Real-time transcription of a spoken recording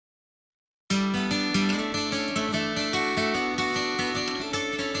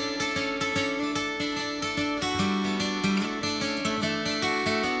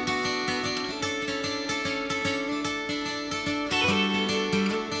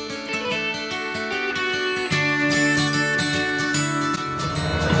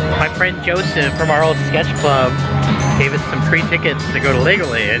friend Joseph from our old sketch club gave us some free tickets to go to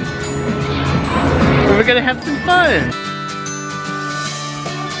Legoland. We're gonna have some fun.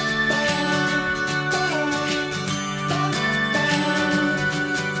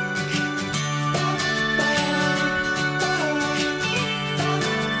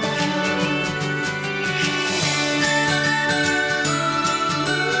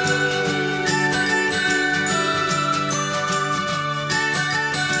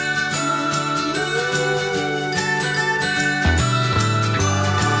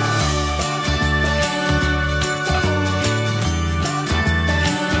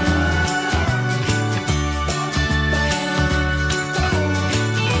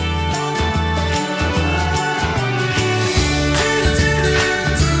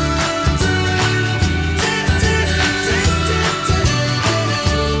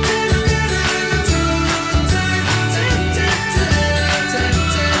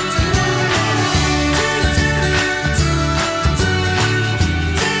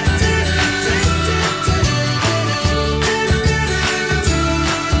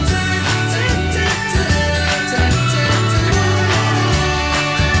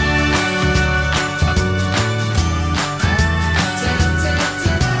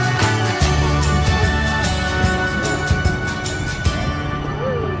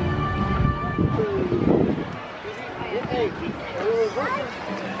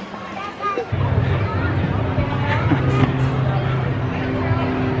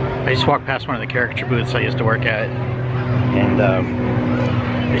 I just walked past one of the caricature booths I used to work at, and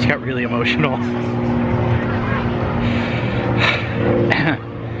I just got really emotional.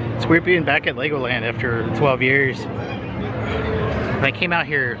 It's weird being back at Legoland after 12 years. When I came out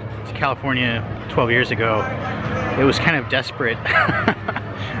here to California 12 years ago, it was kind of desperate.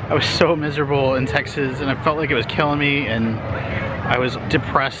 I was so miserable in Texas, and I felt like it was killing me, and I was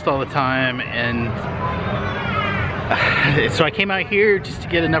depressed all the time, and so I came out here just to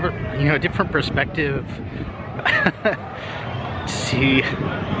get another, a different perspective. See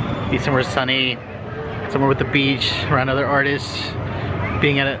somewhere sunny, somewhere with the beach, around other artists,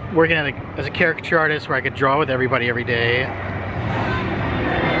 working as a caricature artist where I could draw with everybody every day.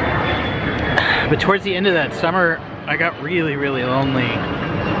 But towards the end of that summer, I got really, really lonely.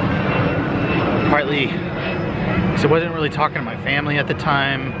 Partly because I wasn't really talking to my family at the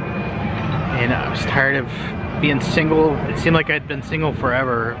time, and I was tired of being single. It seemed like I'd been single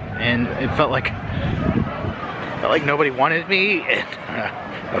forever, and it felt like nobody wanted me, and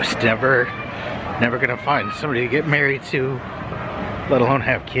I was never gonna find somebody to get married to, let alone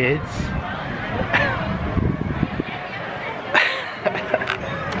have kids.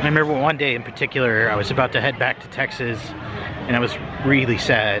 I remember one day in particular, I was about to head back to Texas, and I was really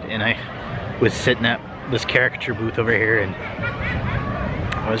sad, and I was sitting at this caricature booth over here, and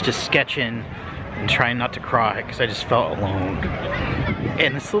I was just sketching and trying not to cry because I just felt alone.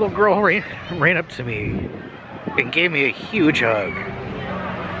 And this little girl ran up to me and gave me a huge hug,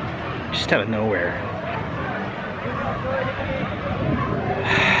 just out of nowhere.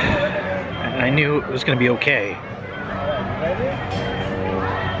 And I knew it was going to be okay.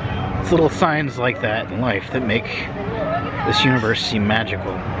 It's little signs like that in life that make this universe seem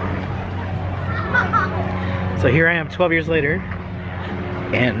magical. So here I am 12 years later,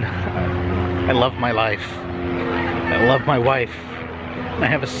 and I love my life. I love my wife. I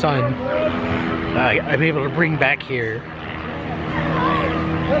have a son I'm able to bring back here.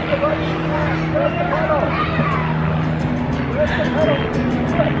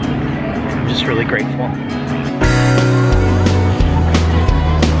 I'm just really grateful.